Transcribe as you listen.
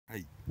は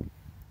い。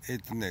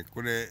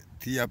これ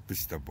ティーアップ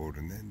したボー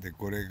ルね。で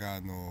これが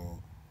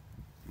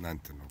なん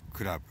ていうの、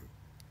クラブ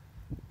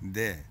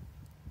で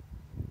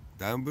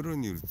ダウンブロー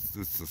に打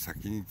つと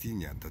先にティー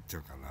に当たっちゃ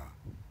うから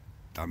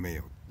ダメ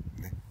よ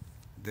ね。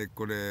で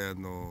これ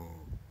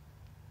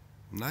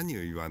何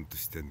を言わんと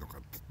してんのか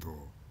っていう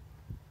と、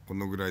こ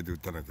のぐらいで打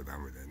たなきゃダ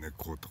メだよね、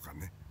こうとか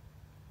ね、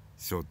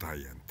ショートア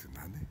イアンっていうの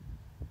はね。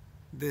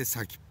で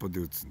先っぽで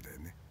打つんだよ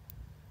ね。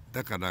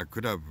だから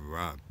クラブ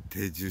は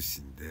低重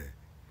心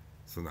で、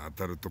その当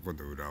たるとこ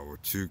の裏を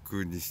中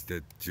空にし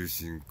て重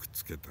心くっ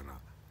つけたら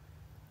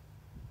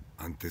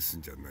安定する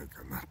んじゃない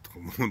かなと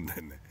思うんだ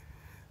よね。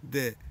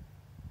で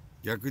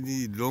逆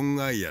にロン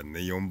グアイアンね、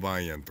4番ア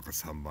イアンとか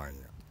3番アイ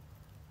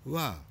アン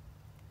は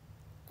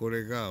こ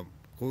れが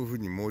こういうふう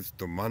にもうちょっ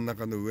と真ん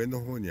中の上の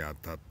方に当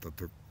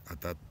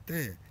たっ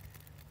て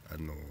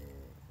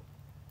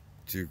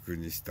中空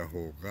にした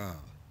方が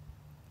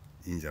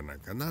いいんじゃない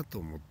かなと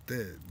思って、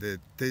で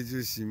低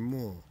重心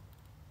も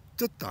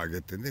ちょっと上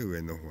げてね、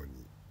上の方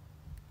に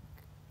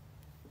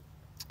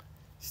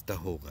した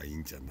方がいい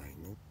んじゃない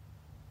のっ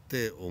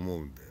て思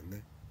うんだよ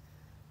ね。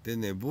で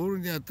ね、ボール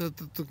に当たっ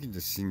た時の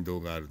振動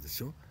があるで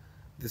しょ。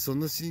でそ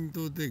の振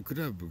動でク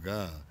ラブ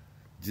が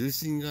重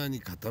心側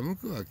に傾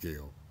くわけ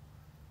よ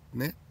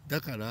ね。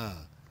だから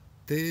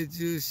低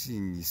重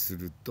心にす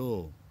る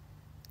と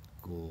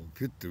こう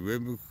ピュッて上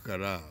向くか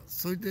ら、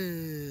それ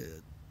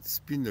で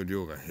スピンの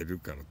量が減る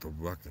から飛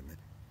ぶわけね。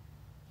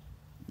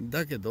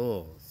だけ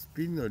どス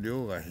ピンの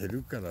量が減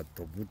るから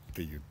飛ぶっ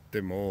て言っ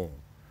ても、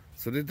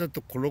それだ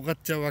と転がっ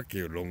ちゃうわけ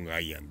よ、ロングア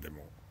イアンで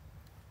も。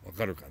わ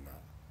かるかな。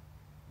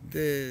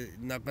で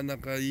なかな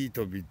かいい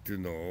飛びっていう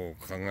のを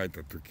考え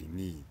た時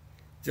に、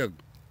じゃあ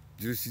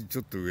重心ち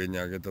ょっと上に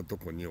上げたと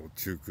こに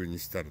中空に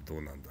したらど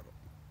うなんだろ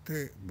う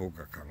って僕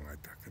は考え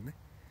たわけね。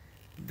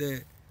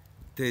で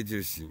低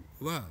重心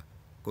は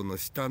この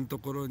下のと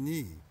ころ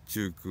に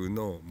中空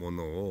のも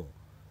のを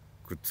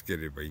くっつけ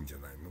ればいいんじゃ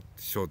ないの。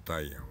ショート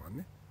アイアンは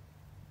ね、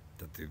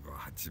例えば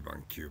8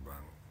番9番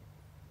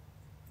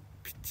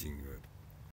ピッチング